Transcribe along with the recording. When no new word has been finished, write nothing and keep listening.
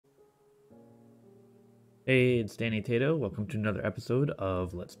Hey, it's Danny Tato. Welcome to another episode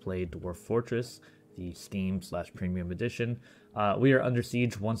of Let's Play Dwarf Fortress, the Steam/Premium Edition. We are under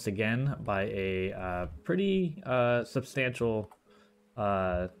siege once again by a pretty substantial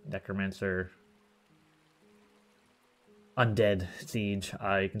Necromancer Undead siege.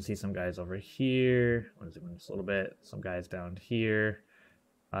 You can see some guys over here. I want to zoom in just a little bit. Some guys down here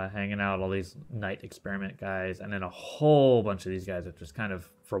hanging out, all these night experiment guys, and then a whole bunch of these guys that just kind of,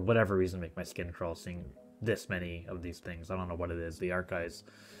 for whatever reason, make my skin crawl seeing this many of these things. I don't know what it is. The art guys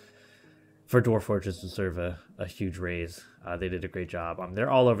for Dwarf Fortress deserve a huge raise. They did a great job. They're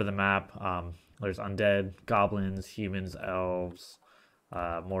all over the map. There's undead, goblins, humans, elves,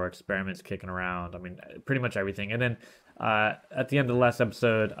 more experiments kicking around. I mean, pretty much everything. And then at the end of the last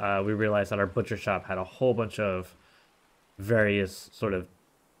episode, we realized that our butcher shop had a whole bunch of various sort of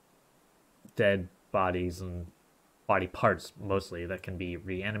dead bodies and body parts mostly that can be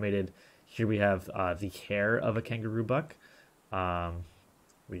reanimated. Here we have the hair of a kangaroo buck.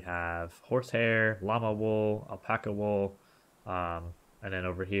 We have horsehair, llama wool, alpaca wool, and then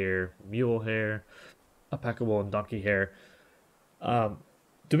over here, mule hair, alpaca wool, and donkey hair.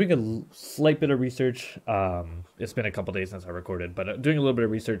 Doing a slight bit of research. It's been a couple days since I recorded, but doing a little bit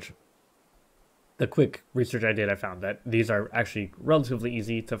of research. The quick research I did, I found that these are actually relatively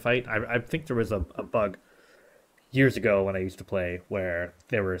easy to fight. I think there was a bug years ago when I used to play where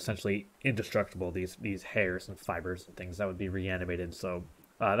they were essentially indestructible, these hairs and fibers and things that would be reanimated. So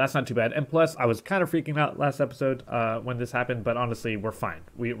that's not too bad. And plus, I was kind of freaking out last episode when this happened, but honestly, we're fine.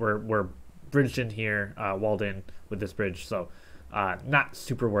 We're bridged in here, walled in with this bridge, so not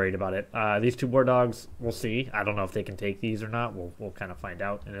super worried about it. These two war dogs, we'll see. I don't know if they can take these or not. We'll kind of find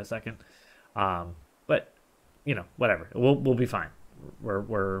out in a second. But you know, whatever. We'll be fine.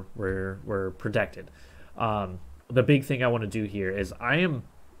 We're protected. The big thing I want to do here is I am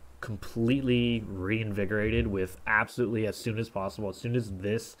completely reinvigorated with absolutely as soon as possible, as soon as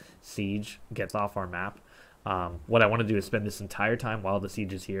this siege gets off our map. What I want to do is spend this entire time while the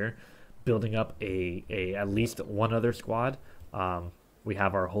siege is here, building up a at least one other squad. We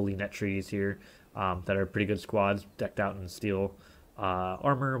have our holy net trees here that are pretty good squads, decked out in steel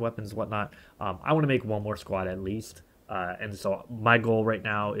armor, weapons, whatnot. I want to make one more squad at least. And so my goal right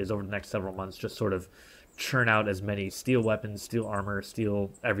now is over the next several months, just sort of churn out as many steel weapons, steel armor,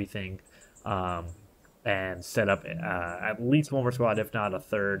 steel everything, and set up at least one more squad, if not a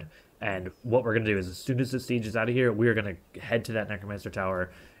third. And what we're going to do is as soon as the siege is out of here, we're going to head to that Necromancer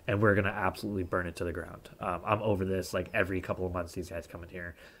Tower, and we're going to absolutely burn it to the ground. I'm over this. Like, every couple of months, these guys come in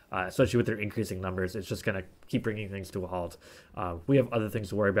here, especially with their increasing numbers. It's just going to keep bringing things to a halt. We have other things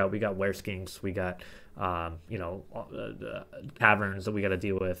to worry about. We got wereskinks. We got, caverns that we got to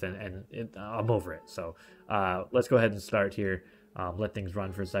deal with, and I'm over it. So let's go ahead and start here. Let things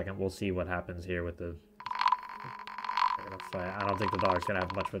run for a second. We'll see what happens here with the... I don't think the dog's going to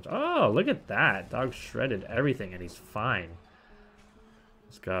have much... Oh, look at that. Dog shredded everything, and he's fine.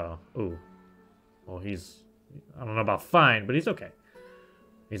 Let's go. Ooh. Well, he's... I don't know about fine, but he's okay.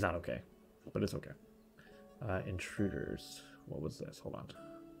 He's not okay, but it's okay. Intruders. What was this? Hold on.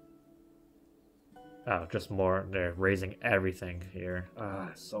 Oh, just more. They're raising everything here.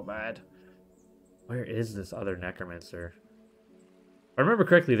 So bad. Where is this other necromancer? If I remember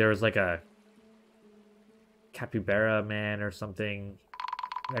correctly, there was like a capybara man or something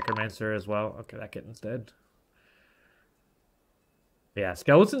necromancer as well. Okay, that kitten's dead. Yeah,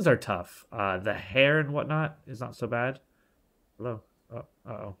 skeletons are tough. The hair and whatnot is not so bad. Hello. Oh,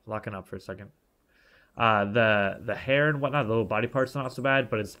 uh-oh. Locking up for a second. The hair and whatnot, the little body parts are not so bad,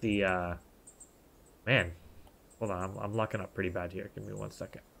 but it's the man. Hold on, I'm locking up pretty bad here. Give me 1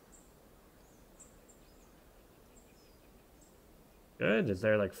 second. Good. Is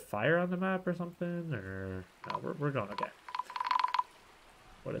there like fire on the map or something? Or no, we're going okay.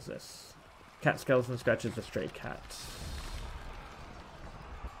 What is this? Cat skeleton scratches a stray cat.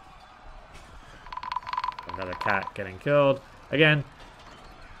 Another cat getting killed. Again,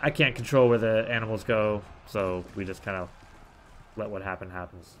 I can't control where the animals go, so we just kind of let what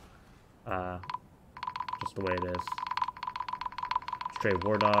happens. Just the way it is. Stray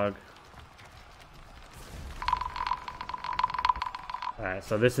war dog. Alright,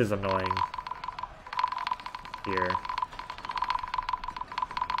 so this is annoying here.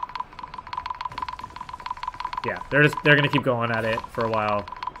 Yeah, they're gonna keep going at it for a while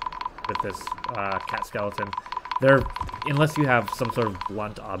with this cat skeleton. Unless you have some sort of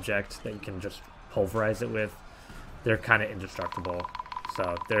blunt object that you can just pulverize it with, they're kind of indestructible.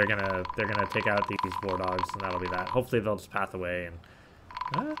 So they're gonna take out these war dogs, and that'll be that. Hopefully they'll just path away, and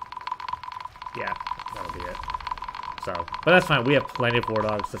yeah, that'll be it. So, but that's fine. We have plenty of war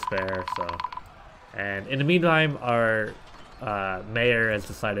dogs to spare. So And in the meantime, our mayor has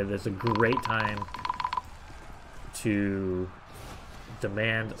decided it's a great time to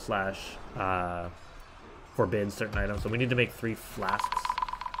demand slash forbid certain items. So we need to make 3 flasks,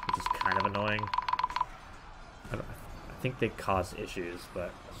 which is kind of annoying. I think they cause issues,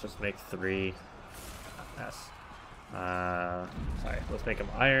 but let's just make 3. Yes. Sorry, let's make them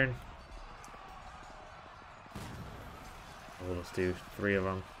iron. We'll just do 3 of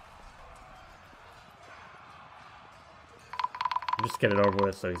them. Just get it over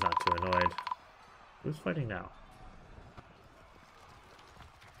with so he's not too annoyed. Who's fighting now?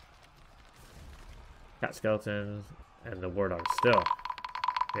 Cat skeletons and the war dog still.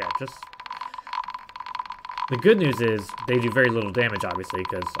 Yeah, just... The good news is they do very little damage, obviously,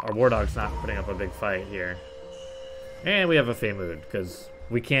 because our war dog's not putting up a big fight here. And we have a Fey mood, because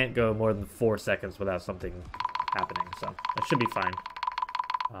we can't go more than 4 seconds without something happening, so that should be fine.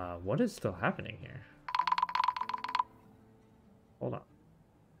 What is still happening here? Hold on.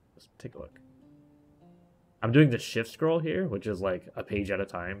 Let's take a look. I'm doing the shift scroll here, which is like a page at a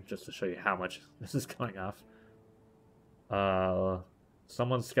time, just to show you how much this is going off.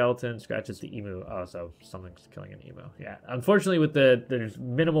 Someone's skeleton scratches the emu. Oh, so someone's killing an emu. Yeah. Unfortunately, with there's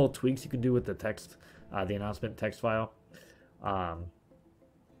minimal tweaks you can do with the text, the announcement text file.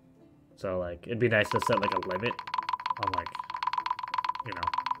 So like it'd be nice to set like a limit on like, you know,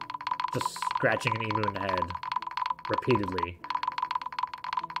 just scratching an emu in the head repeatedly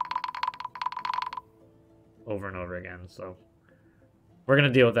over and over again. So we're gonna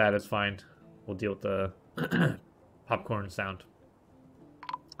deal with that. It's fine. We'll deal with the popcorn sound.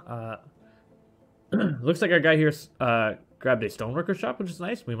 Looks like our guy here grabbed a stoneworker shop, which is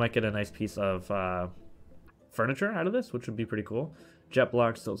nice. We might get a nice piece of furniture out of this, which would be pretty cool. Jet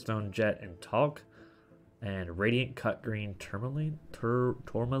block, siltstone, jet, and talc, and radiant cut green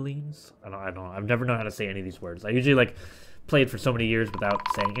tourmalines. I don't know. I've never known how to say any of these words. I usually like played for so many years without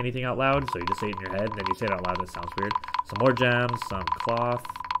saying anything out loud, so you just say it in your head, and then you say it out loud, and it sounds weird. Some more gems, some cloth.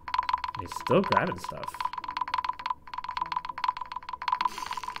 And he's still grabbing stuff.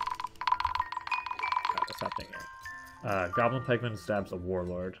 What's happening here? Goblin pikeman stabs a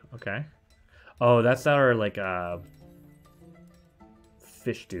warlord. Okay. Oh, that's our, like,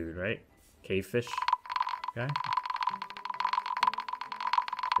 fish dude, right? Cave fish guy?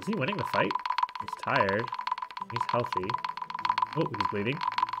 Is he winning the fight? He's tired. He's healthy. Oh, he's bleeding.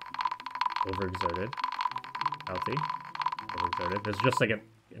 Overexerted. Healthy. Overexerted. There's just, like, an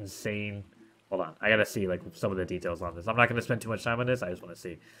insane... Hold on. I gotta see, like, some of the details on this. I'm not gonna spend too much time on this. I just want to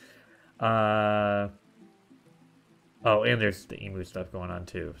see. Oh, and there's the emu stuff going on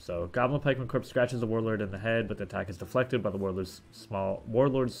too. So, Goblin Pikeman Corpse scratches the warlord in the head, but the attack is deflected by the warlord's small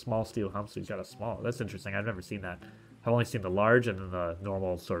steel hump. So he's got a small. That's interesting. I've never seen that. I've only seen the large and then the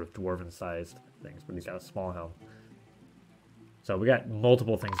normal sort of dwarven-sized things, but he's got a small helm. So we got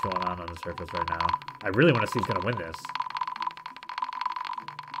multiple things going on the surface right now. I really want to see who's gonna win this.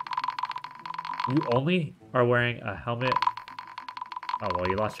 You only are wearing a helmet. Oh well,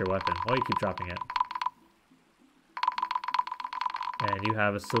 you lost your weapon. Well, you keep dropping it. And you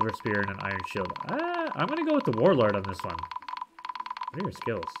have a silver spear and an iron shield. I'm going to go with the warlord on this one. What are your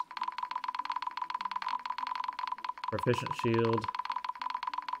skills? Proficient shield.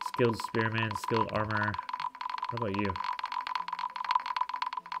 Skilled spearman. Skilled armor. What about you?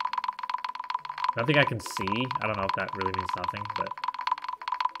 Nothing I can see. I don't know if that really means nothing, but...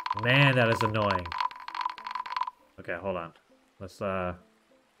 Man, that is annoying. Okay, hold on. Let's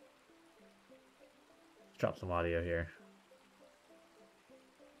drop some audio here.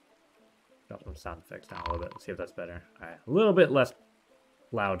 Drop some sound effects down a little bit. Let's see if that's better. Alright, a little bit less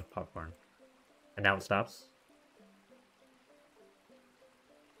loud popcorn. And now it stops.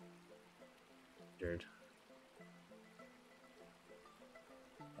 Weird.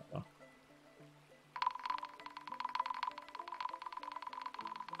 Uh-oh.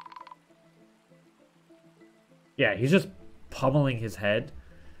 Yeah, he's just pummeling his head.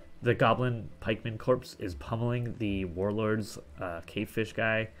 The Goblin Pikeman Corpse is pummeling the Warlord's cavefish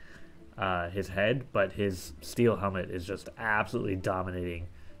guy. His head, but his steel helmet is just absolutely dominating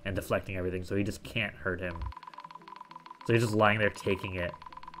and deflecting everything, so he just can't hurt him. So he's just lying there taking it,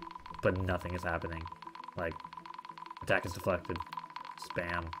 but nothing is happening. Like, attack is deflected.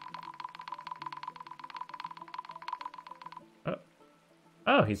 Spam.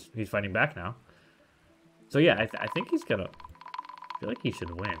 Oh, he's fighting back now. So yeah, I think he's gonna... I feel like he should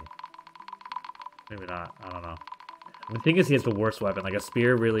win. Maybe not. I don't know. The thing is, he has the worst weapon. Like, a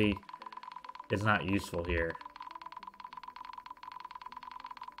spear really... is not useful here.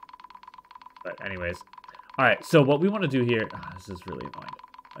 But anyways. Alright, so what we want to do here... this is really annoying.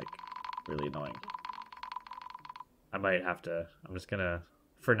 Like, really annoying. I might have to. I'm just gonna,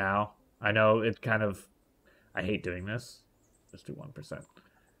 for now. I know it kind of. I hate doing this. Just do 1%.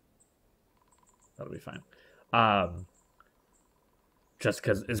 That'll be fine. Just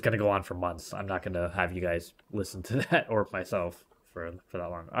because it's gonna go on for months. I'm not gonna have you guys listen to that or myself for that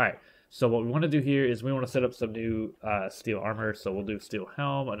long. All right. So what we want to do here is we want to set up some new steel armor. So we'll do steel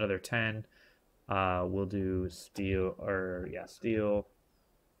helm, another 10. We'll do steel steel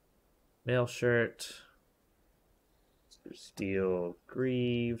mail shirt. Steel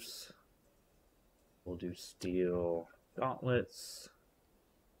greaves. We'll do steel gauntlets.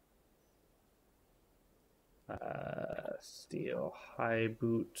 Steel high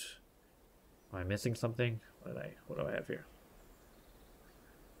boot. Am I missing something? What do I have here?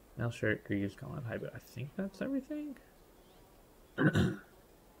 Mail shirt, greaves, gauntlet, high boot. I think that's everything. I'm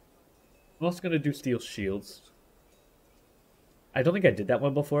also gonna do steel shields. I don't think I did that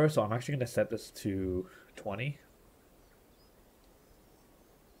one before, so I'm actually gonna set this to 20.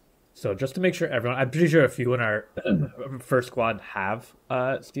 So just to make sure everyone, I'm pretty sure a few in our first squad have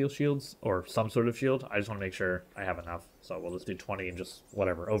steel shields or some sort of shield. I just want to make sure I have enough. So we'll just do 20 and just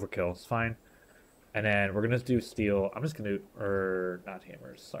whatever, overkill, it's fine. And then we're going to do steel, I'm just going to, or not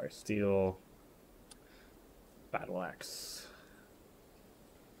hammers, sorry, steel battle axe.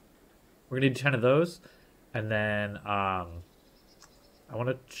 We're going to do 10 of those. And then I want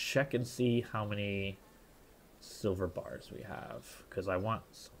to check and see how many silver bars we have, because I want,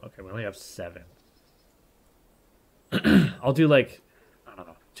 okay, we only have 7. I'll do like, I don't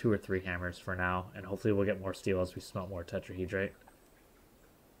know, 2 or 3 hammers for now, and hopefully we'll get more steel as we smelt more tetrahedrite.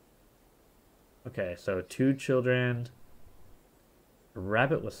 Okay, so 2 children. A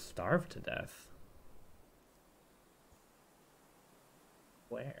rabbit was starved to death.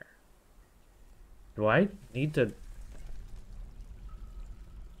 Where? Do I need to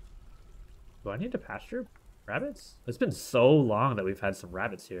pasture rabbits? It's been so long that we've had some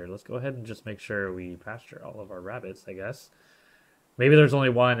rabbits here. Let's go ahead and just make sure we pasture all of our rabbits, I guess. Maybe there's only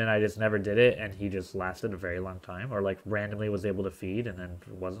one and I just never did it and he just lasted a very long time, or like randomly was able to feed and then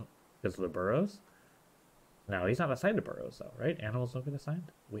wasn't because of the burrows. No, he's not assigned to burrows though, right? Animals don't get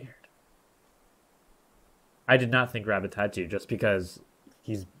assigned? Weird. I did not think rabbits had to, just because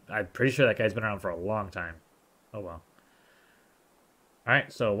I'm pretty sure that guy's been around for a long time. Oh well.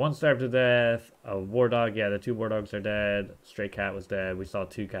 Alright, so 1 starved to death, a war dog, yeah, the 2 war dogs are dead, stray cat was dead, we saw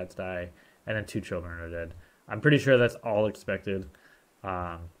 2 cats die, and then 2 children are dead. I'm pretty sure that's all expected,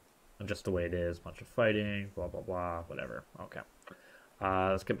 just the way it is, bunch of fighting, blah blah blah, whatever. Okay,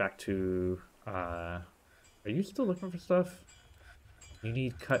 let's get back to, are you still looking for stuff? You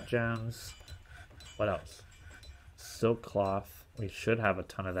need cut gems, what else? Silk cloth, we should have a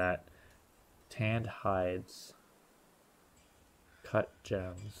ton of that, tanned hides. Cut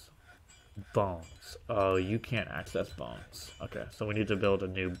gems. Bones. Oh, you can't access bones. Okay, so we need to build a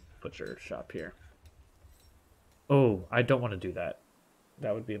new butcher shop here. Oh, I don't want to do that.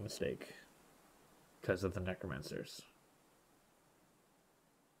 That would be a mistake. Because of the necromancers.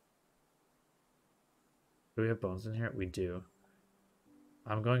 Do we have bones in here? We do.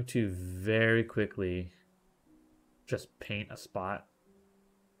 I'm going to very quickly just paint a spot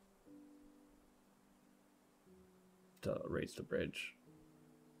to raise the bridge.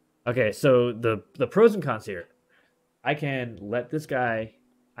 Okay, so the pros and cons here. I can let this guy,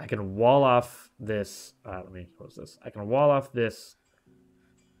 I can wall off this, let me close this. I can wall off this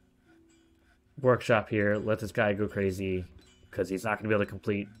workshop here, let this guy go crazy, because he's not going to be able to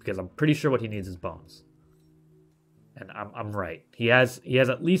complete, because I'm pretty sure what he needs is bones. And I'm right. He has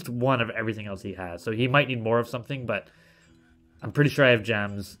at least one of everything else he has. So he might need more of something, but I'm pretty sure I have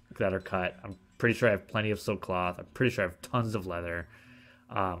gems that are cut. I'm pretty sure I have plenty of silk cloth. I'm pretty sure I have tons of leather.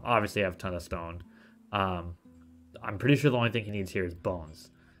 Obviously, I have a ton of stone. I'm pretty sure the only thing he needs here is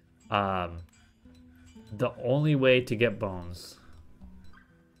bones. The only way to get bones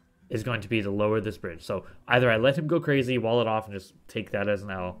is going to be to lower this bridge. So either I let him go crazy, wall it off, and just take that as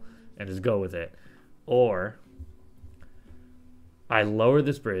an L and just go with it. Or I lower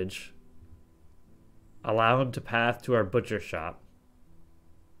this bridge, allow him to path to our butcher shop,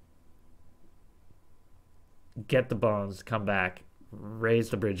 get the bones, come back, raise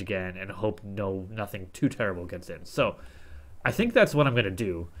the bridge again, and hope nothing too terrible gets in. So I think that's what I'm going to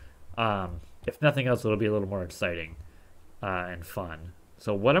do. If nothing else, it'll be a little more exciting and fun.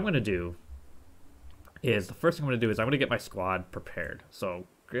 So what I'm going to do is, the first thing I'm going to do is I'm going to get my squad prepared. So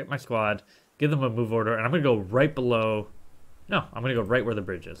get my squad, give them a move order, and I'm going to go right below. No, I'm going to go right where the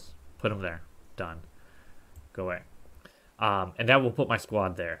bridge is. Put them there. Done. Go away. And that will put my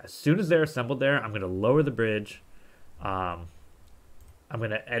squad there. As soon as they're assembled there, I'm going to lower the bridge. I'm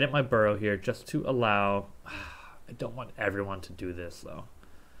going to edit my burrow here just to allow... I don't want everyone to do this though.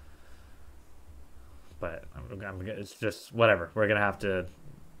 But it's just whatever. We're gonna have to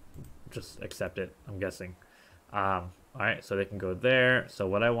just accept it, I'm guessing. All right, so they can go there. So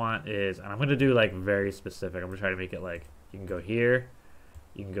what I want is, and I'm gonna do like very specific. I'm gonna try to make it like you can go here,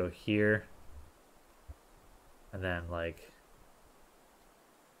 you can go here, and then like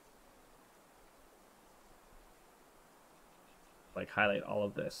highlight all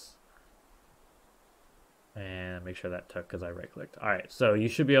of this and make sure that took because I right clicked. All right, so you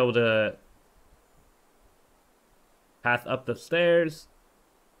should be able to path up the stairs,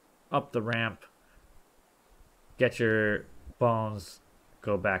 up the ramp, get your bones,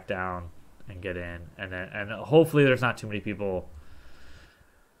 go back down and get in, and hopefully there's not too many people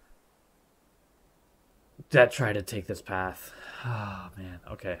that try to take this path. Oh man.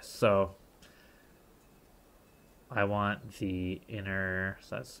 Okay, so I want the inner,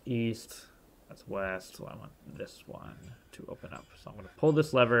 so that's east, that's west, so I want this one to open up. So I'm going to pull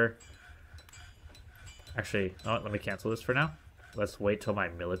this lever. Actually, oh, let me cancel this for now. Let's wait till my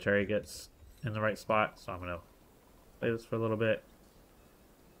military gets in the right spot. So I'm going to play this for a little bit.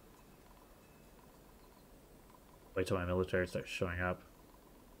 Wait till my military starts showing up.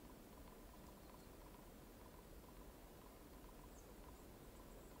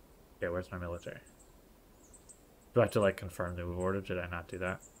 Okay, where's my military? Do I have to like confirm the move order? Did I not do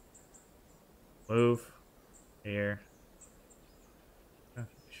that? Move here.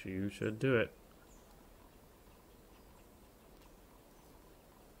 You should do it.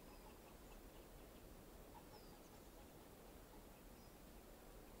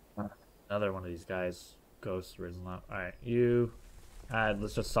 Another one of these guys, ghosts risen up. Alright, you add,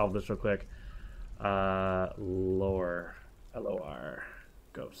 let's just solve this real quick. Lore. L-O-R.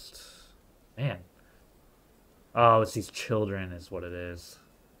 Ghost. Man. Oh, it's these children is what it is.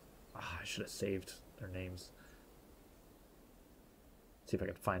 Oh, I should have saved their names. See if I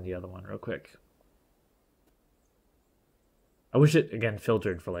can find the other one real quick. I wish it, again,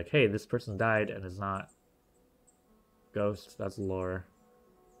 filtered for like, hey, this person died and is not ghost. That's lore.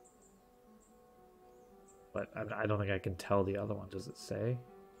 But I don't think I can tell the other one. Does it say?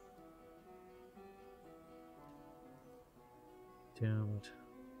 Doomed.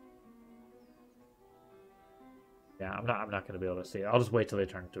 Yeah, I'm not going to be able to see it. I'll just wait till they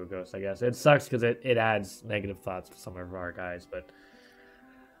turn into a ghost, I guess. It sucks because it adds negative thoughts to some of our guys, but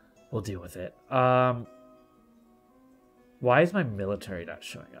we'll deal with it. Why is my military not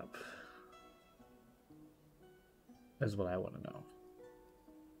showing up? That's what I want to know.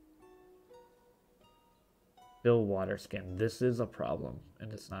 Fill water skin. This is a problem,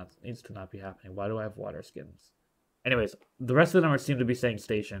 and it's not needs to not be happening. Why do I have water skins? Anyways, the rest of them seem to be saying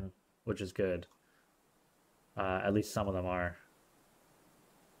station, which is good. At least some of them are.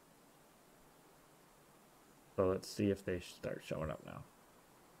 So let's see if they start showing up now.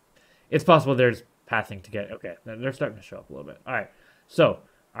 It's possible there's pathing to get... Okay, they're starting to show up a little bit. All right, so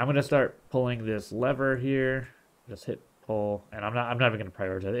I'm going to start pulling this lever here. Just hit pull, and I'm not even going to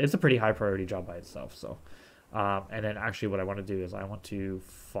prioritize it. It's a pretty high priority job by itself, so... and then actually what I want to do is I want to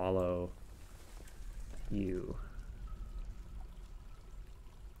follow you.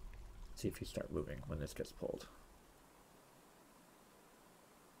 See if you start moving when this gets pulled.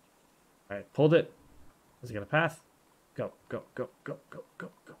 All right, pulled it. Is it going to path? Go, go, go, go, go,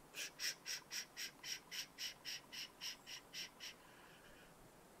 go, go. Shh, shh, shh, shh, shh, shh, shh, shh, shh, shh, shh.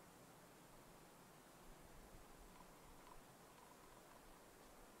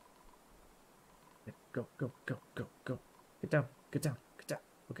 Go, go, go, go, go. Get down, get down, get down.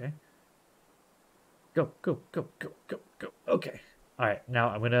 Okay. Go, go, go, go, go, go. Okay. All right, now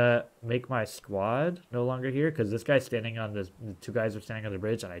I'm going to make my squad no longer here because this guy's standing on this. The two guys are standing on the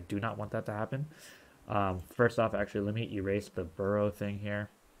bridge, and I do not want that to happen. First off, actually, let me erase the burrow thing here,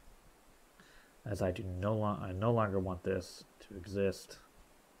 as I no longer want this to exist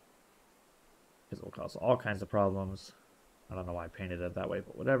because it will cause all kinds of problems. I don't know why I painted it that way,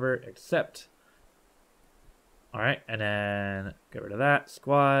 but whatever. Except, all right, and then get rid of that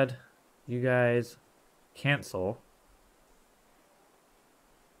squad. You guys cancel.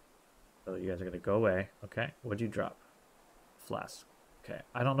 So you guys are going to go away. Okay. What'd you drop? Flask. Okay.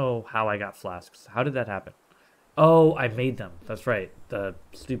 I don't know how I got flasks. How did that happen? Oh, I made them. That's right. The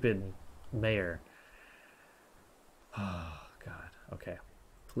stupid mayor. Oh, God. Okay.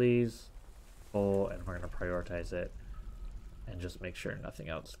 Please pull, and we're going to prioritize it. And just make sure nothing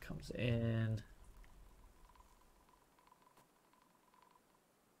else comes in.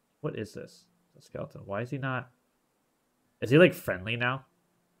 What is this? The skeleton. Why is he not... Is he, like, friendly now?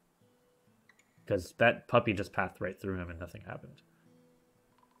 Because that puppy just passed right through him and nothing happened.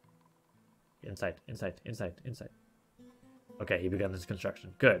 Yeah, inside. Okay, he began this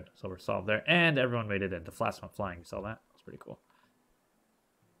construction. Good. So we're solved there. And everyone made it in. The flask went flying. You saw that? That's pretty cool.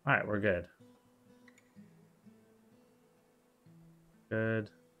 Alright, we're good.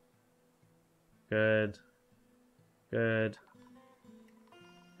 Good. Good. Good.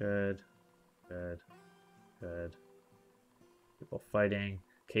 Good. Good. Good. People fighting.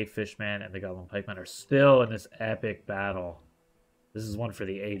 Cave Fishman and the Goblin Pikeman are still in this epic battle. This is one for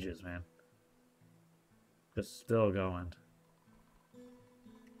the ages, man. Just still going.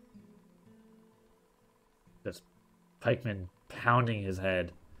 Just Pikeman pounding his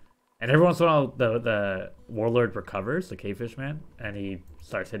head. And every once in a while, the Warlord recovers, the Cave Fishman, and he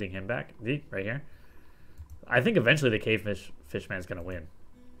starts hitting him back. See? Right here. I think eventually the Cave Fishman's going to win.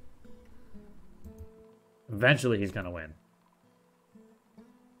 Eventually he's going to win.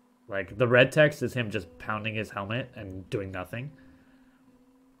 Like, the red text is him just pounding his helmet and doing nothing.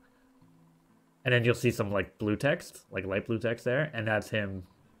 And then you'll see some, like, blue text, like light blue text there, and that's him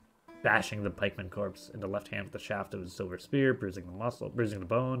bashing the pikeman corpse in the left hand with the shaft of his silver spear, bruising the muscle, bruising the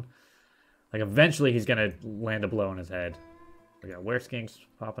bone. Like, eventually he's gonna land a blow on his head. We got wereskinks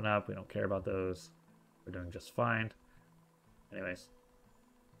popping up. We don't care about those. We're doing just fine. Anyways.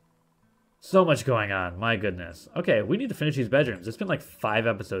 So much going on. My goodness. Okay, we need to finish these bedrooms. It's been like 5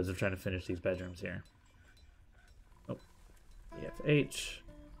 episodes of trying to finish these bedrooms here. Oh. EFH.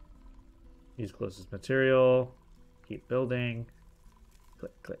 Use closest material. Keep building.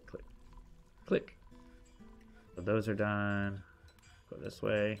 Click, click, click. Click. So those are done. Go this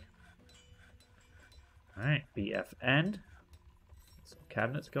way. Alright, BF end. Some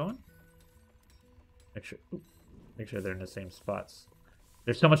cabinets going. Make sure they're in the same spots.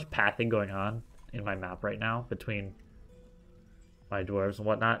 There's so much pathing going on in my map right now between my dwarves and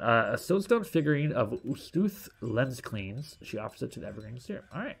whatnot. A siltstone figurine of Ustuth lens cleans. She offers it to the Evergreen Serum.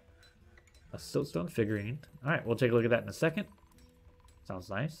 Alright. A siltstone figurine. Alright, we'll take a look at that in a second. Sounds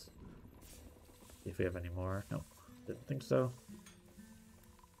nice. See if we have any more. Nope, didn't think so.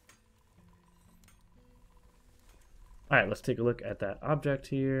 Alright, let's take a look at that object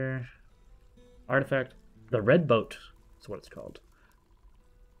here. Artifact. The Red Boat is what it's called.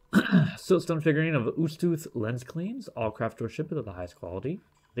 Siltstone figurine of Ustuth lens cleans. All craft worship of the highest quality.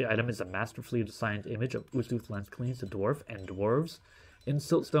 The item is a masterfully designed image of Ustuth lens cleans, the dwarf and dwarves in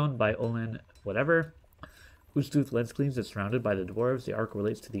siltstone by Olin whatever. Ustuth lens cleans is surrounded by the dwarves. The arc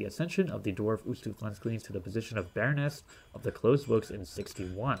relates to the ascension of the dwarf Ustuth lens cleans to the position of Baroness of the Closed Books in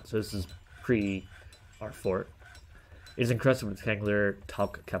 61. So this is pre our fort. It is encrusted with rectangular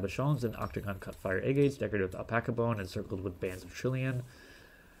talc cabochons and octagon cut fire agates, decorated with alpaca bone, encircled with bands of trillion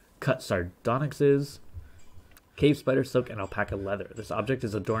cut sardonyxes, cave spider silk, and alpaca leather. This object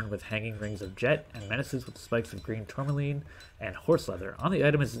is adorned with hanging rings of jet and menaces with spikes of green tourmaline and horse leather. On the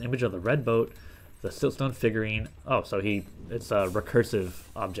item is an image of the Red Boat, the siltstone figurine. Oh, so it's a recursive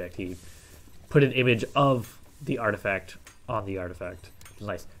object. He put an image of the artifact on the artifact.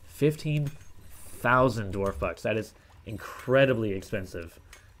 Nice. 15,000 dwarf bucks. That is incredibly expensive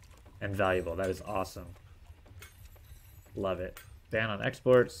and valuable. That is awesome. Love it. Ban on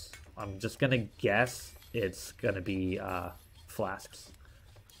exports. I'm just gonna guess it's gonna be flasks.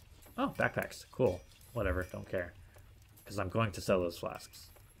 Oh, backpacks. Cool. Whatever. Don't care. Because I'm going to sell those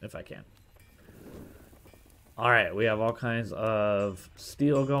flasks if I can. Alright, we have all kinds of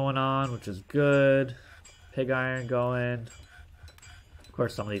steel going on, which is good. Pig iron going. Of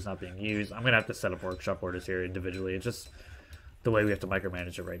course, some of these not being used. I'm going to have to set up workshop orders here individually. It's just the way we have to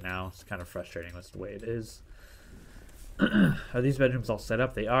micromanage it right now. It's kind of frustrating. That's the way it is. Are these bedrooms all set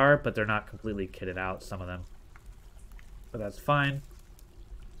up? They are, but they're not completely kitted out, some of them. But that's fine.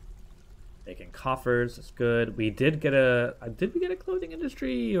 Making coffers is good. We did get a... Did we get a clothing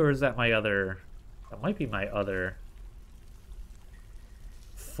industry? Or is that my other... That might be my other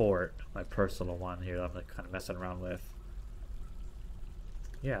fort. My personal one here that I'm like kind of messing around with.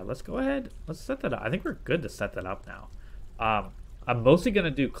 Yeah, let's go ahead. Let's set that up. I think we're good to set that up now. I'm mostly going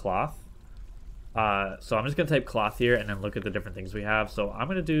to do cloth. So I'm just going to type cloth here and then look at the different things we have. So I'm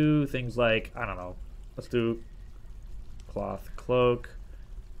going to do things like, I don't know. Let's do cloth cloak.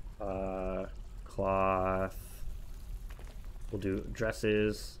 Cloth. We'll do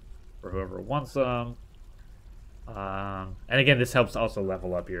dresses for whoever wants them. And again, this helps also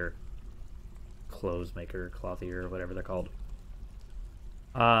level up your clothes maker, clothier, whatever they're called.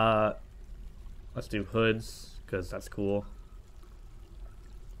 Let's do hoods, because that's cool.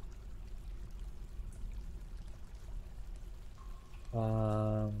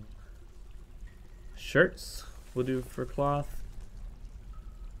 Shirts we'll do for cloth.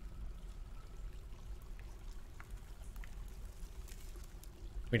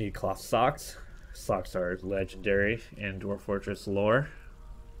 We need cloth socks. Socks are legendary in Dwarf Fortress lore.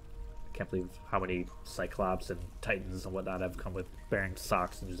 I can't believe how many Cyclops and Titans and whatnot have come with bearing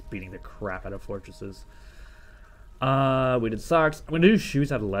socks and just beating the crap out of fortresses. We did socks. I'm going to do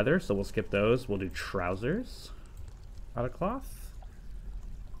shoes out of leather, so we'll skip those. We'll do trousers out of cloth.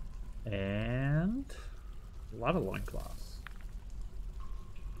 And a lot of loincloths.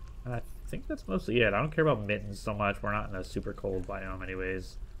 And I think that's mostly it. I don't care about mittens so much. We're not in a super cold biome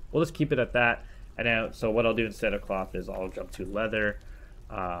anyways. We'll just keep it at that. And now, so what I'll do instead of cloth is I'll jump to leather.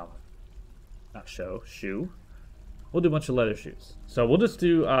 Not shoe. We'll do a bunch of leather shoes. So we'll just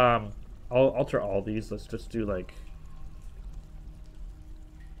do, I'll alter all these. Let's just do like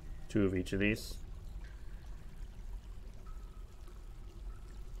 2 of each of these.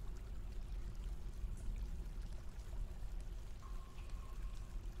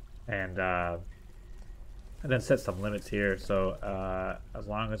 And then set some limits here. So as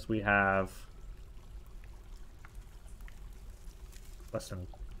long as we have less than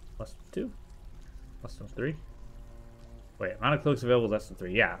 2, less than 3. Wait, amount of cloaks available less than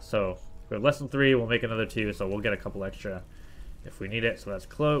 3. Yeah, so if we have less than 3, we'll make another 2. So we'll get a couple extra if we need it. So that's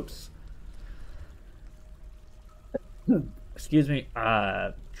cloaks. Excuse me.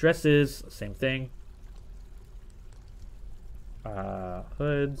 Dresses, same thing.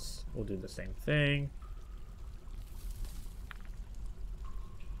 Hoods, we'll do the same thing.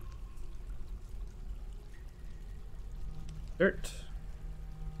 Dirt.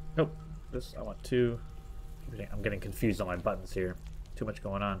 Nope. This I want 2. I'm getting confused on my buttons here. Too much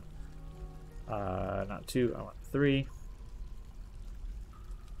going on. Not 2. I want 3.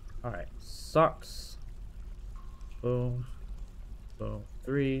 All right. Socks. Boom. Boom.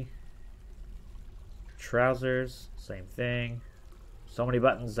 3. Trousers. Same thing. So many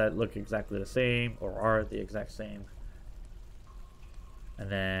buttons that look exactly the same or are the exact same. And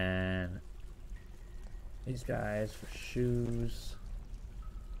then these guys for shoes.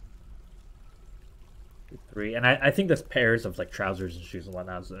 3. And I think this pairs of like trousers and shoes and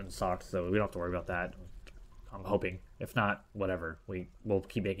whatnot and socks, so we don't have to worry about that. I'm hoping. If not, whatever. We'll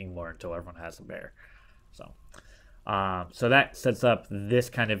keep making more until everyone has a pair. So so that sets up this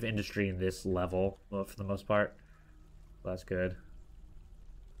kind of industry in this level for the most part. That's good.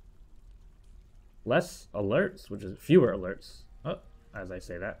 Less alerts, which is fewer alerts. Oh, as I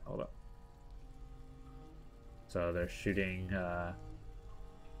say that, hold up. So they're shooting,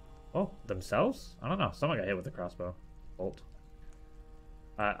 oh, themselves? I don't know. Someone got hit with a crossbow bolt.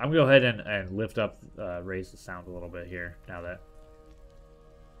 I'm gonna go ahead and lift up, raise the sound a little bit here. Now that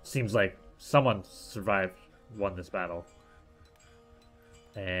seems like someone survived, won this battle,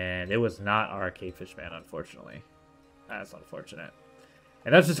 and it was not our cavefish man, unfortunately. That's unfortunate.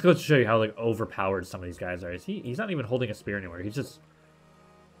 And that's just goes to show you how like overpowered some of these guys are. He's not even holding a spear anywhere. He's just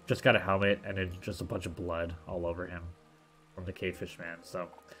got a helmet and then just a bunch of blood all over him from the cavefish man. So,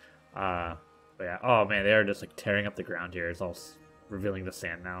 but yeah. Oh man, they are just like tearing up the ground here. It's all revealing the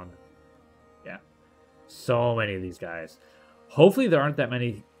sand now. And, yeah, so many of these guys. Hopefully there aren't that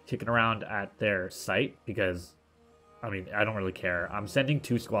many kicking around at their site because, I mean, I don't really care. I'm sending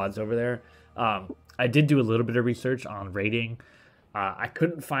 2 squads over there. I did do a little bit of research on raiding. I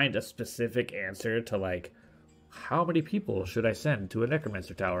couldn't find a specific answer to like how many people should I send to a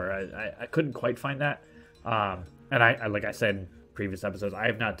necromancer tower. I couldn't quite find that. And I like I said in previous episodes, I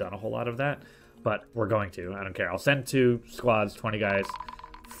have not done a whole lot of that, but we're going to. I don't care. I'll send 2 squads, 20 guys,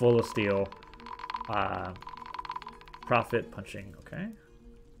 full of steel. Prophet punching. Okay.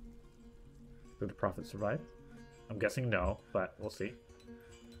 Did the prophet survive? I'm guessing no, but we'll see.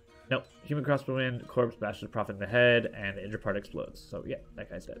 Nope. Human crossbow in, corpse bashes the prophet in the head, and the injured part explodes. So yeah, that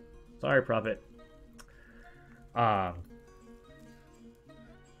guy's dead. Sorry, prophet. But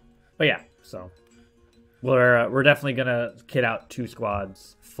yeah, so we're definitely gonna kit out 2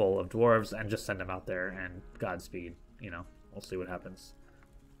 squads full of dwarves and just send them out there and Godspeed. You know, we'll see what happens.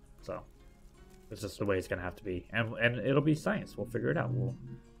 So it's just the way it's gonna have to be, and it'll be science. We'll figure it out. We'll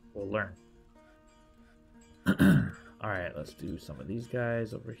learn. All right, let's do some of these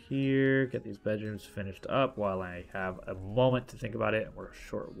guys over here. Get these bedrooms finished up while I have a moment to think about it. We're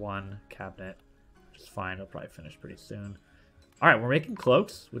short 1 cabinet, which is fine. It'll probably finish pretty soon. All right, we're making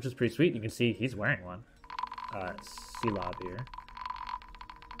cloaks, which is pretty sweet. You can see he's wearing one. Selob here.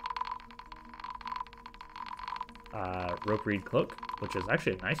 Rope reed cloak, which is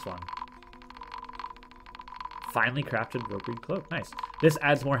actually a nice one. Finely crafted rope reed cloak. Nice. This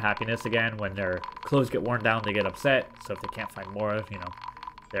adds more happiness again. When their clothes get worn down, they get upset. So if they can't find more, you know,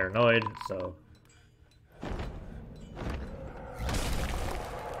 they're annoyed. So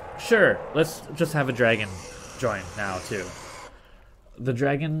sure, let's just have a dragon join now too. the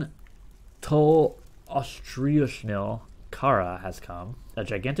dragon Tol Austrioschnil Kara has come. A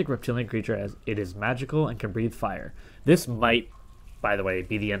gigantic reptilian creature, as it is magical and can breathe fire. This might, by the way,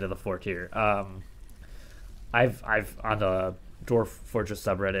 be the end of the fort here. I've on the Dwarf Fortress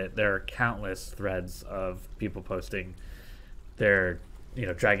subreddit, there are countless threads of people posting their,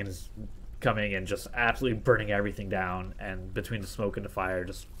 dragons coming and just absolutely burning everything down, and between the smoke and the fire,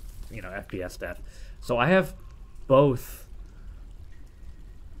 just, FPS death. So I have both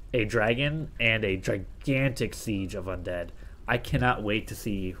a dragon and a gigantic siege of undead. I cannot wait to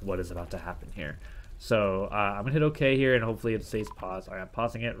see what is about to happen here. So I'm gonna hit OK here, and hopefully it stays paused. All right, I'm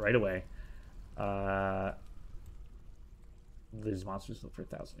pausing it right away. These monsters live for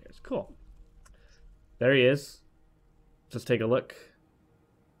 1,000 years. Cool. There he is. Just take a look.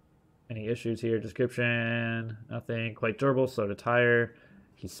 Any issues here? Description. Nothing. Quite durable. Slow to tire.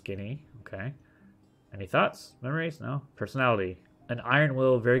 He's skinny. Okay. Any thoughts? Memories? No. Personality. An iron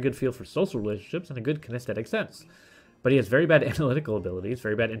will, very good feel for social relationships, and a good kinesthetic sense. But he has very bad analytical abilities,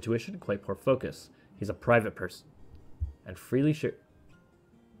 very bad intuition, quite poor focus. He's a private person. And freely share...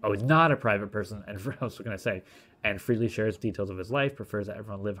 Oh, he's not a private person, and I was going to say, and freely shares details of his life, prefers that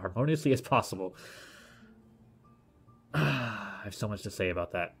everyone live harmoniously as possible. I have so much to say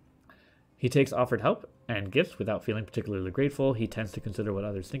about that. He takes offered help and gifts without feeling particularly grateful. He tends to consider what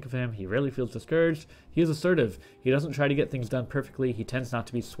others think of him. He rarely feels discouraged. He is assertive. He doesn't try to get things done perfectly. He tends not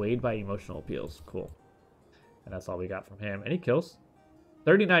to be swayed by emotional appeals. Cool. And that's all we got from him. And he kills.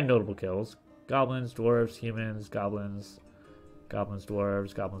 39 notable kills. Goblins, dwarves, humans, goblins, goblins,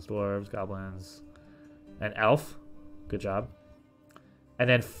 dwarves, goblins, dwarves, goblins, and elf. Good job. And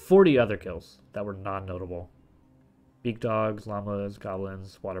then 40 other kills that were non-notable. Beak dogs, llamas,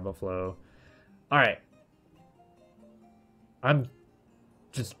 goblins, water buffalo. Alright. I'm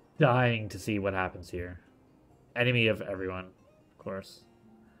just dying to see what happens here. Enemy of everyone, of course.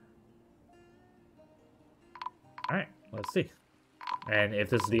 Alright, let's see. And if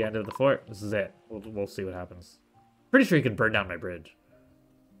this is the end of the fort, this is it. We'll see what happens. Pretty sure he can burn down my bridge.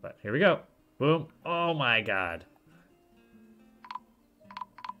 But here we go. Boom. Oh my god.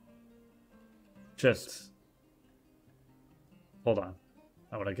 Just... Hold on.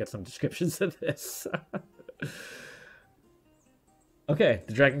 I want to get some descriptions of this. Okay,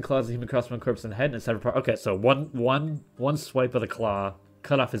 the dragon claws the human crossbone corpse in the head and severed part. Okay, so one swipe of the claw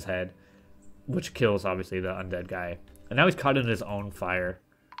cut off his head, which kills obviously the undead guy. And now he's caught in his own fire.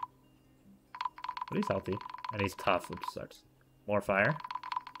 But he's healthy. And he's tough, which sucks. More fire.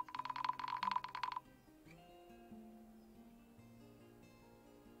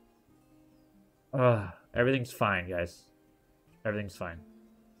 Everything's fine, guys. Everything's fine.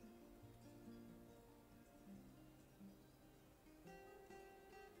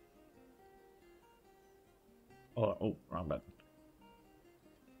 Oh, wrong button.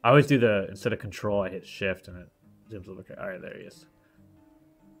 I always do instead of control, I hit shift and it zooms over. Okay, alright, there he is.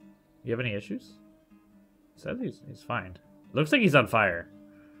 You have any issues? Says he's fine. Looks like he's on fire.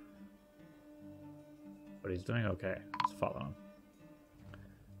 But he's doing okay. Let's follow him.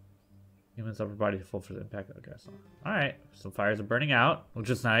 Human's upper body full for the impact. Okay, so alright. Some fires are burning out, which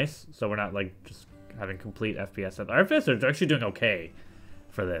is nice. So we're not like just having complete FPS. Our FPS are actually doing okay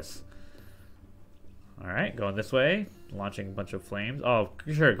for this. Alright, going this way. Launching a bunch of flames. Oh,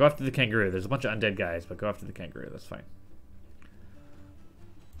 sure, go after the kangaroo. There's a bunch of undead guys, but go after the kangaroo. That's fine.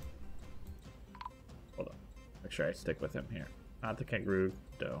 Hold on. Make sure I stick with him here. Not the kangaroo,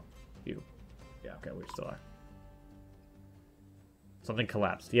 though. You. Yeah, okay, we still are. Something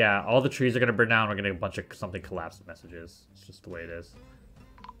collapsed. Yeah, all the trees are going to burn down. We're getting a bunch of something collapsed messages. It's just the way it is.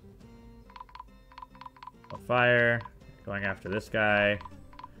 On fire. Going after this guy.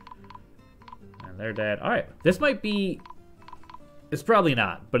 And they're dead. Alright, this might be... It's probably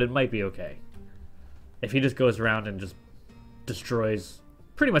not, but it might be okay. If he just goes around and just destroys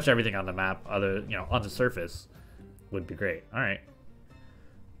pretty much everything on the map, other, on the surface, would be great. Alright.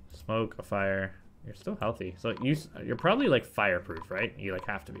 Smoke, a fire... You're still healthy. So you're probably like fireproof, right? You like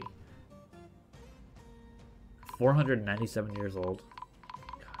have to be. 497 years old.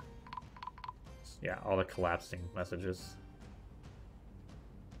 God. Yeah, all the collapsing messages.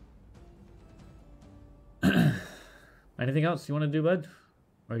 Anything else you want to do, bud?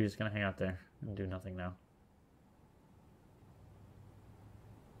 Or are you just going to hang out there and do nothing now?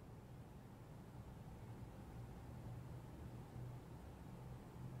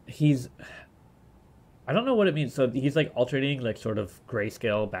 I don't know what it means. So he's like alternating like sort of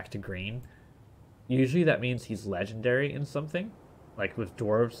grayscale back to green. Usually that means he's legendary in something. Like with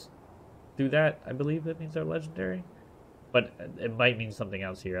dwarves do that, I believe that means they're legendary. But it might mean something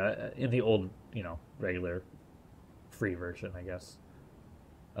else here. In the old, regular free version, I guess.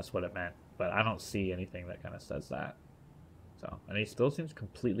 That's what it meant. But I don't see anything that kind of says that. So, and he still seems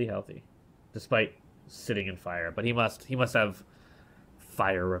completely healthy, despite sitting in fire. But he must have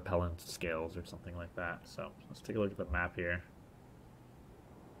fire repellent skills or something like that. So let's take a look at the map here.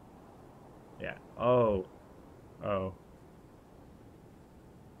 Yeah. Oh. Oh.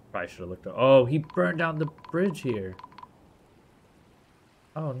 Probably should have looked up. Oh, he burned down the bridge here.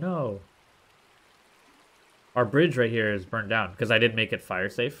 Oh no. Our bridge right here is burned down because I didn't make it fire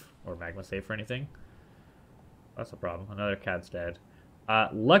safe or magma safe or anything. That's a problem. Another cat's dead.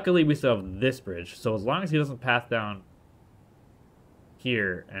 Luckily, we still have this bridge. So as long as he doesn't path down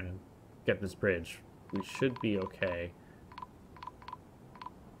here and get this bridge, we should be okay.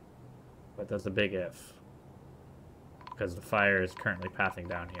 But that's a big if. Because the fire is currently pathing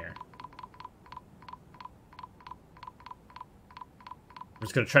down here. I'm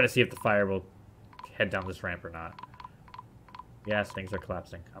just going to try to see if the fire will head down this ramp or not. Yes, things are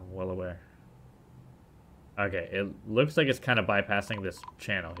collapsing. I'm well aware. Okay, it looks like it's kind of bypassing this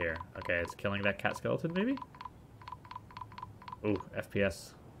channel here. Okay, it's killing that cat skeleton, maybe? Ooh,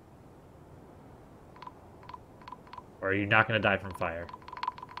 FPS. Or are you not going to die from fire?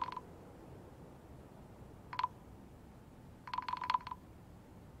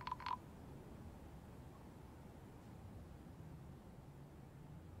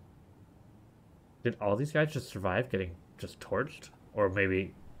 Did all these guys just survive getting just torched? Or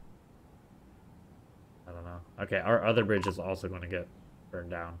maybe... I don't know. Okay, our other bridge is also going to get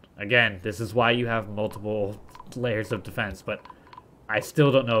burned down. Again, this is why you have multiple layers of defense, but I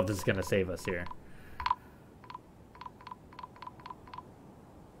still don't know if this is going to save us here.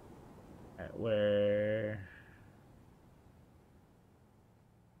 Alright, where...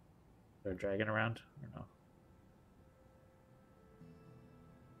 They're dragging around? Or no?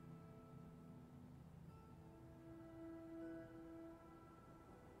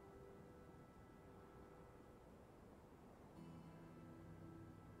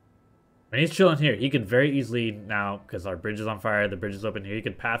 And he's chilling here. He could very easily now, because our bridge is on fire, the bridge is open here, he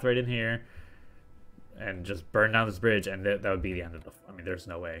could path right in here and just burn down this bridge, and that would be the end of the... I mean, there's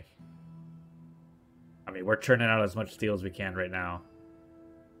no way. I mean, we're churning out as much steel as we can right now.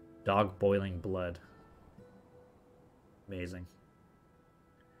 Dog boiling blood. Amazing.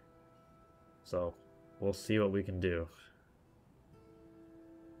 So, we'll see what we can do.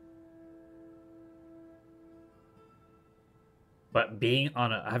 But being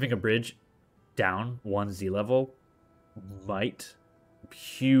on having a bridge down 1 Z level might,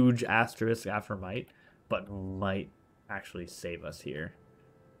 huge asterisk after might, but might actually save us here.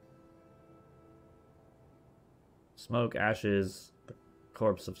 Smoke, ashes, the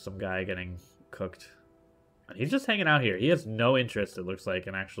corpse of some guy getting cooked. And he's just hanging out here. He has no interest, it looks like,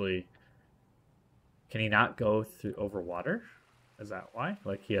 in actually... Can he not go through over water? Is that why?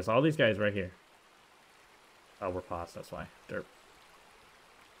 Like, he has all these guys right here. Oh, we're paused, that's why. Derp.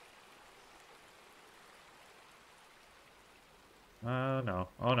 Oh no.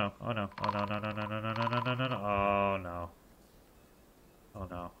 Oh no. Oh no. Oh no, no, no, no, no, no, no, no, no, no, no. Oh no. Oh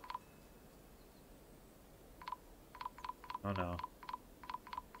no. Oh no.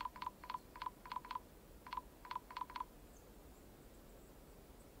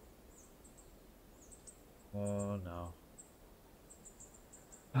 Oh no.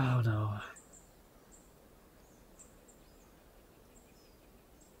 Oh no.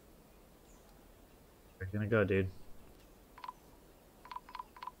 Where you gonna go, dude?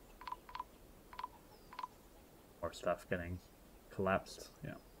 More stuff getting collapsed.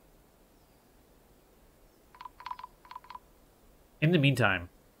 Yeah. In the meantime,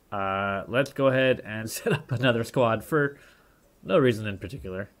 let's go ahead and set up another squad for no reason in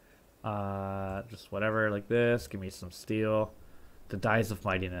particular. Just whatever, like this. Give me some steel. The Dies of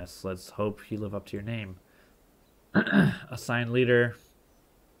Mightiness. Let's hope you live up to your name. Assign leader.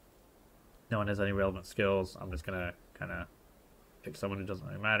 No one has any relevant skills. I'm just gonna kind of pick someone who doesn't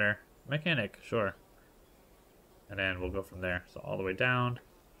really matter. Mechanic, sure. And then we'll go from there. So all the way down.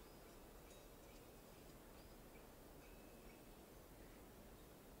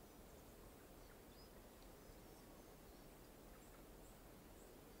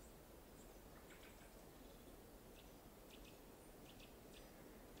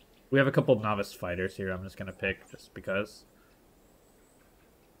 We have a couple novice fighters here I'm just going to pick just because.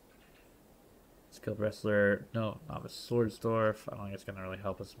 Skilled wrestler. No, novice swords dwarf. I don't think it's going to really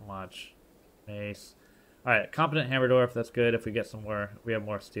help us much. Mace. Alright, competent hammer dwarf. That's good if we get some more. We have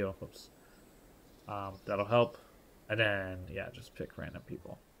more steel. Whoops. That'll help. And then, yeah, just pick random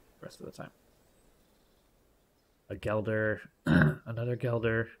people the rest of the time. A Gelder. Another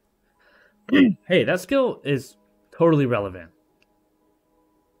Gelder. Hey, that skill is totally relevant.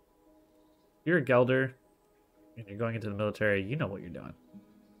 you're a Gelder, and you're going into the military, you know what you're doing.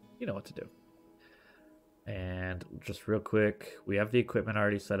 You know what to do. And just real quick, we have the equipment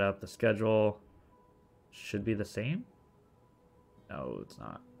already set up. The schedule should be the same. No, it's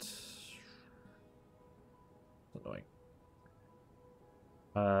not. It's annoying.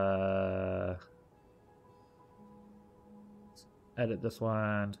 Edit this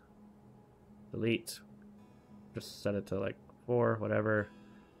one. Delete. Just set it to like 4, whatever.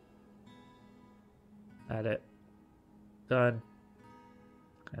 Edit. Done.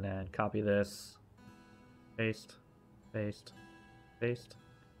 And then copy this. Paste. Paste. Paste.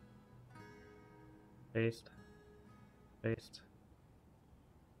 Paste. Paste.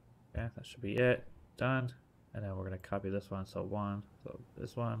 Okay, that should be it. Done. And then we're going to copy this one. So 1. So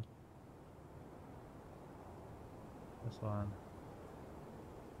this one. This one.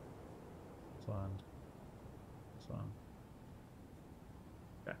 This one. This one.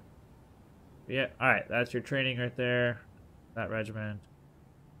 Okay. Yeah. Alright, that's your training right there. That regiment.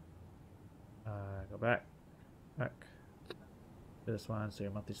 Go back. Back. This one. So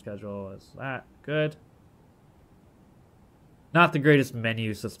your monthly schedule is that. Good. Not the greatest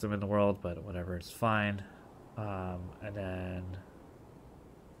menu system in the world, but whatever, it's fine. And then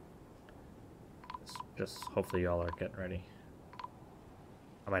just hopefully y'all are getting ready.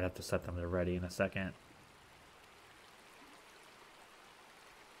 I might have to set them to ready in a second.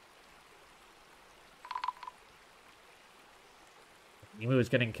 Emu is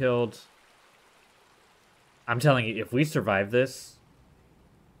getting killed. I'm telling you, if we survive this,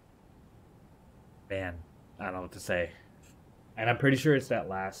 man, I don't know what to say. And I'm pretty sure it's that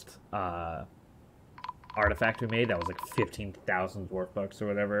last artifact we made that was like 15,000 dwarf bucks or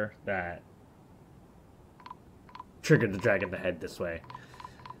whatever that triggered the dragon to head this way.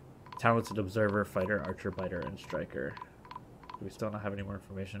 Talented observer, fighter, archer, biter, and striker. Do we still not have any more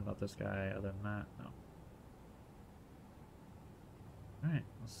information about this guy other than that? No. Alright,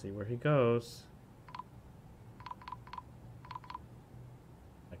 let's see where he goes.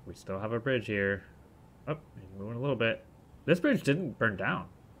 Like, we still have a bridge here. Oh, he's moving a little bit. This bridge didn't burn down.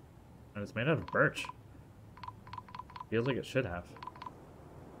 And it's made out of birch. Feels like it should have.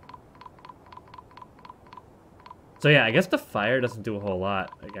 So yeah, I guess the fire doesn't do a whole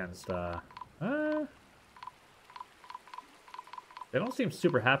lot against, they don't seem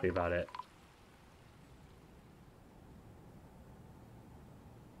super happy about it.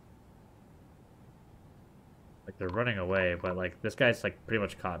 Like, they're running away, but, like, this guy's, like, pretty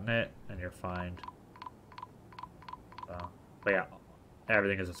much caught in it, and you're fine. But yeah,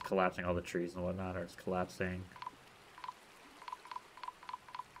 everything is just collapsing. All the trees and whatnot are just collapsing.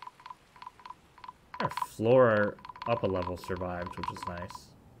 Our floor up a level survived, which is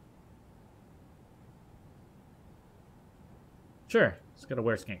nice. Sure, just gotta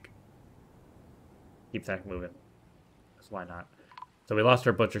wear skink. Keep that moving. Because why not? So we lost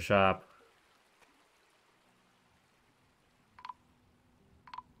our butcher shop.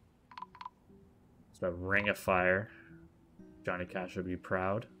 It's a ring of fire. Johnny Cash would be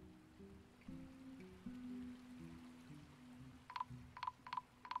proud.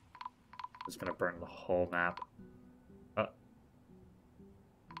 It's gonna burn the whole map.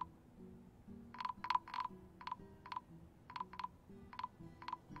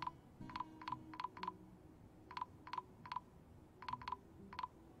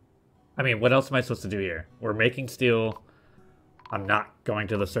 I mean, what else am I supposed to do here? We're making steel. I'm not going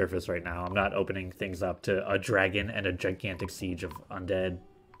to the surface right now. I'm not opening things up to a dragon and a gigantic siege of undead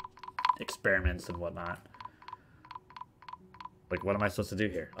experiments and whatnot. Like, what am I supposed to do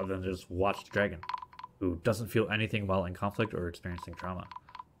here other than just watch the dragon, who doesn't feel anything while in conflict or experiencing trauma?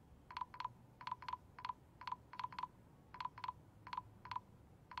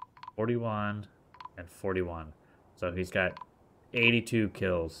 $41 and 41. So he's got 82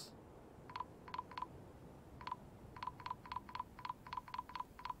 kills.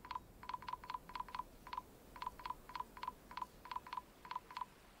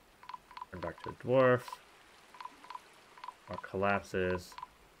 Back to a dwarf. Our collapses.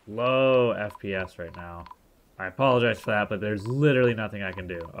 Low FPS right now. I apologize for that, but there's literally nothing I can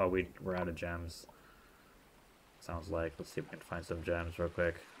do. Oh, we're out of gems. Sounds like. Let's see if we can find some gems real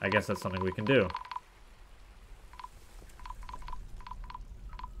quick. I guess that's something we can do.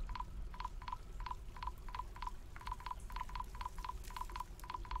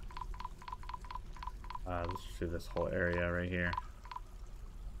 Let's do this whole area right here.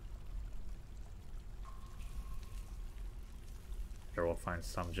 Sure, we'll find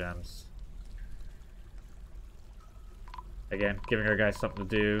some gems. Again, giving our guys something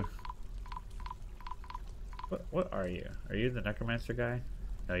to do. What are you? Are you the necromancer guy?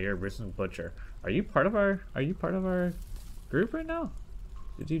 No, you're a risen butcher. Are you part of our group right now?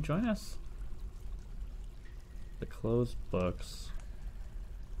 Did you join us? The closed books.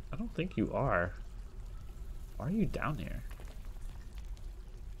 I don't think you are. Why are you down here?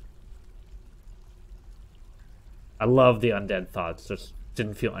 I love the undead thoughts. Just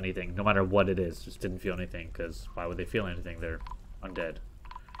didn't feel anything. No matter what it is, just didn't feel anything. Because why would they feel anything? They're undead.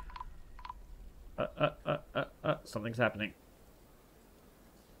 Something's happening.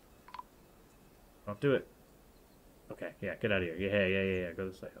 Don't do it. Okay, yeah, get out of here. Yeah. Go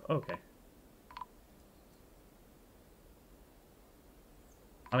this way. Okay.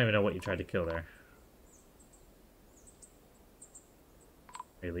 I don't even know what you tried to kill there.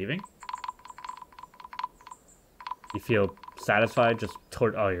 Are you leaving? You feel satisfied just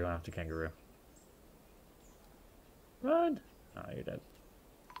toward... Oh, you're going after kangaroo. Run! Oh, you're dead.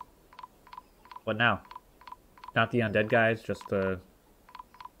 What now? Not the undead guys, just the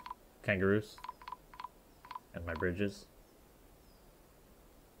kangaroos. And my bridges.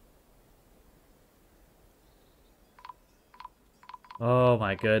 Oh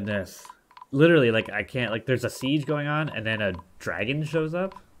my goodness. Literally, like, I can't... Like, there's a siege going on, and then a dragon shows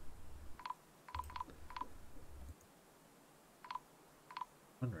up.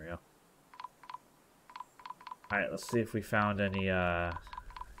 Unreal. Alright, let's see if we found any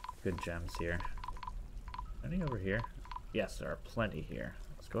good gems here. Any over here? Yes, there are plenty here.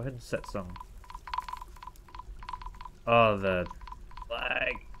 Let's go ahead and set some... Oh, the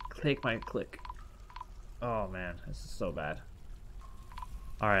lag. Take my click. Oh man, this is so bad.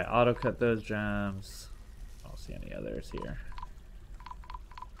 Alright, auto cut those gems. I don't see any others here.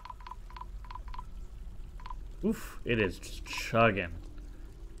 Oof, it is just chugging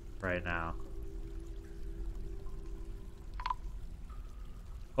right now.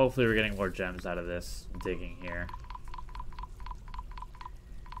 Hopefully we're getting more gems out of this digging here.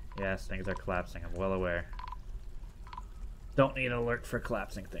 Yes, things are collapsing, I'm well aware. Don't need an alert for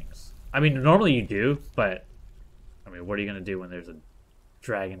collapsing things. I mean, normally you do, but... I mean, what are you going to do when there's a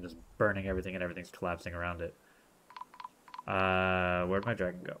dragon just burning everything and everything's collapsing around it? Where'd my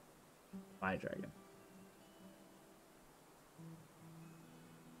dragon go? My dragon.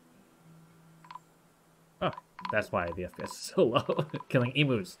 Oh, that's why the FPS is so low. Killing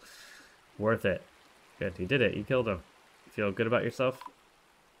emus. Worth it. Good, you did it. You killed him. You feel good about yourself?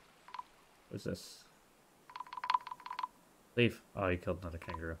 What's this? Leave. Oh, you killed another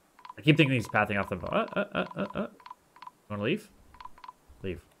kangaroo. I keep thinking he's pathing off the... You wanna leave?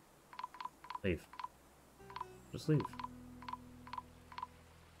 Leave. Leave. Just leave.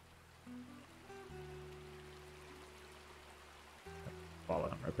 Follow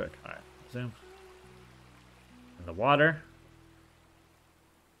him real quick. Alright, zoom. In the water.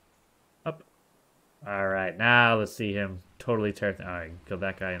 Up. Alright, now let's see him totally tear... Alright, kill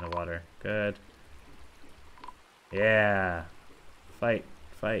that guy in the water. Good. Yeah. Fight,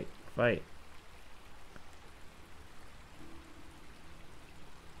 fight, fight.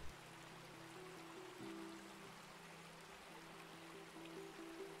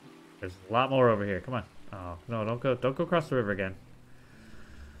 There's a lot more over here. Come on. Oh, no, don't go across the river again.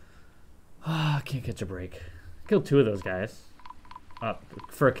 Ah, I can't catch a break. Killed 2 of those guys.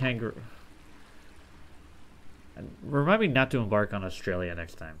 For a kangaroo. And remind me not to embark on Australia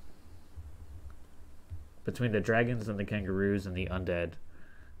next time. Between the dragons and the kangaroos and the undead,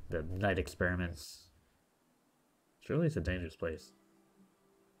 the night experiments. Australia's a dangerous place.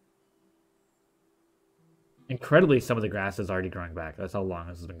 Incredibly, some of the grass is already growing back. That's how long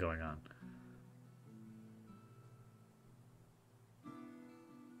this has been going on.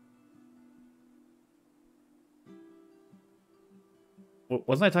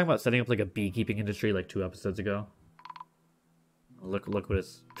 Wasn't I talking about setting up like a beekeeping industry like 2 episodes ago? Look what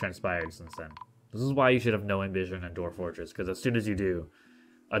has transpired since then. This is why you should have no ambition in Dwarf Fortress, because as soon as you do,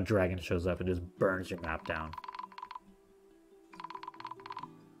 a dragon shows up and just burns your map down.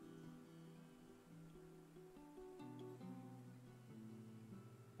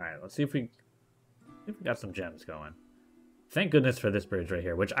 Alright, let's see if we got some gems going. Thank goodness for this bridge right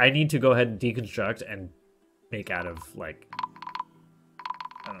here, which I need to go ahead and deconstruct and make out of, like,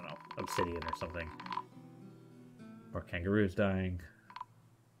 I don't know, obsidian or something. More kangaroos dying.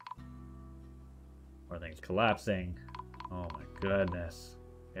 More things collapsing. Oh my goodness.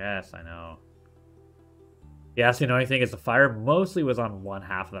 Yes, I know. Yes, the annoying thing is the fire mostly was on one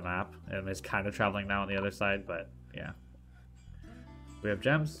half of the map, and it's kind of traveling now on the other side, but yeah. We have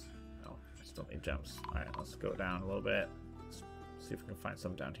gems? No, I still need gems. Alright, let's go down a little bit. Let's see if we can find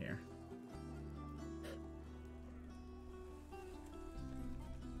some down here.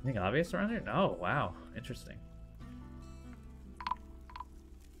 Anything obvious around here? No, wow. Interesting.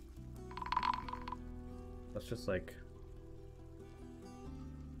 let's just like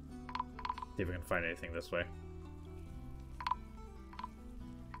see if we can find anything this way.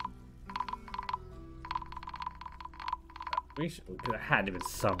 There had to be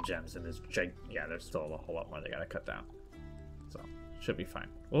some gems in this. Yeah, there's still a whole lot more they gotta cut down. So should be fine.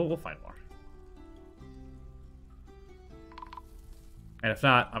 We'll find more. And if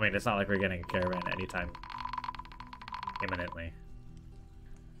not, I mean, it's not like we're getting a caravan anytime imminently.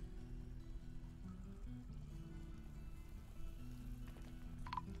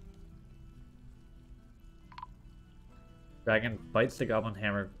 Dragon bites the goblin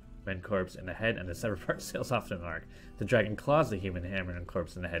hammerman corpse in the head, and the severed part sails off in an arc. The dragon claws the human hammerman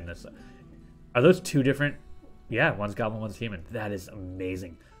corpse in the head. Are those two different? Yeah, one's goblin, one's human. That is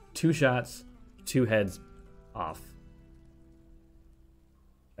amazing. 2 shots, 2 heads off.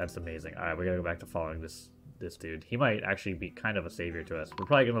 That's amazing. All right, we gotta go back to following this dude. He might actually be kind of a savior to us. We're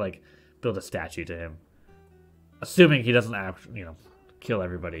probably gonna like build a statue to him, assuming he doesn't actually, you know, kill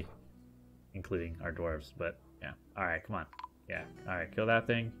everybody, including our dwarves. But yeah. All right, come on. Yeah. All right, kill that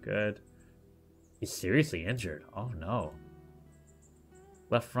thing. Good. He's seriously injured. Oh no.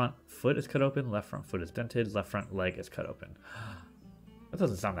 Left front foot is cut open. Left front foot is dented. Left front leg is cut open. That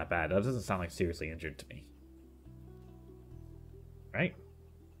doesn't sound that bad. That doesn't sound like seriously injured to me. Right?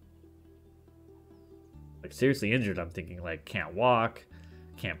 Like seriously injured, I'm thinking like can't walk,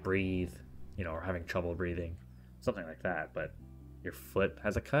 can't breathe, you know, or having trouble breathing. Something like that. But your foot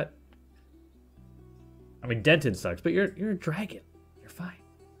has a cut? I mean, dented sucks, but you're a dragon. You're fine.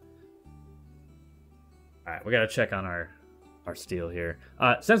 All right, we gotta check on our steel here.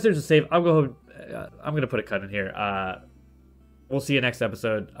 Since there's a save, I'll go. I'm gonna put a cut in here. We'll see you next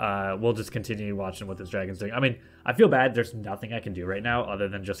episode. We'll just continue watching what this dragon's doing. I mean, I feel bad. There's nothing I can do right now other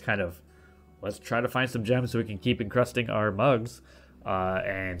than just kind of let's try to find some gems so we can keep encrusting our mugs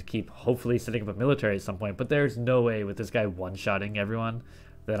and keep hopefully setting up a military at some point. But there's no way with this guy one-shotting everyone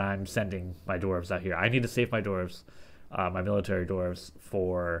that I'm sending my dwarves out here. I need to save my dwarves, my military dwarves,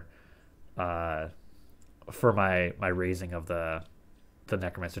 for my raising of the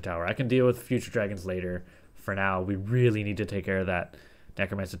necromancer tower. I can deal with future dragons later. For now, we really need to take care of that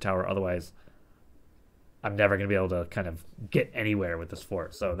necromancer tower. Otherwise, I'm never going to be able to kind of get anywhere with this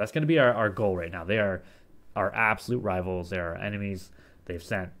fort. So that's going to be our goal right now. They are our absolute rivals. They are our enemies. They've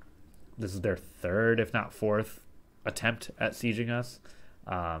sent, this is their 3rd, if not 4th, attempt at sieging us.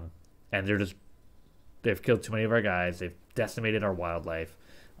 And they've killed too many of our guys. They've decimated our wildlife,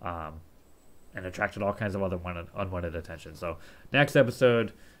 and attracted all kinds of other unwanted attention. So next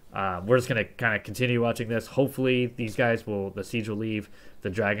episode, we're just going to kind of continue watching this. Hopefully these guys the siege will leave. The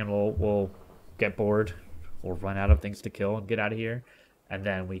dragon will get bored or run out of things to kill and get out of here. And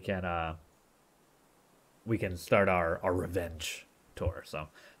then we can start our revenge tour. So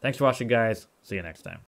thanks for watching, guys. See you next time.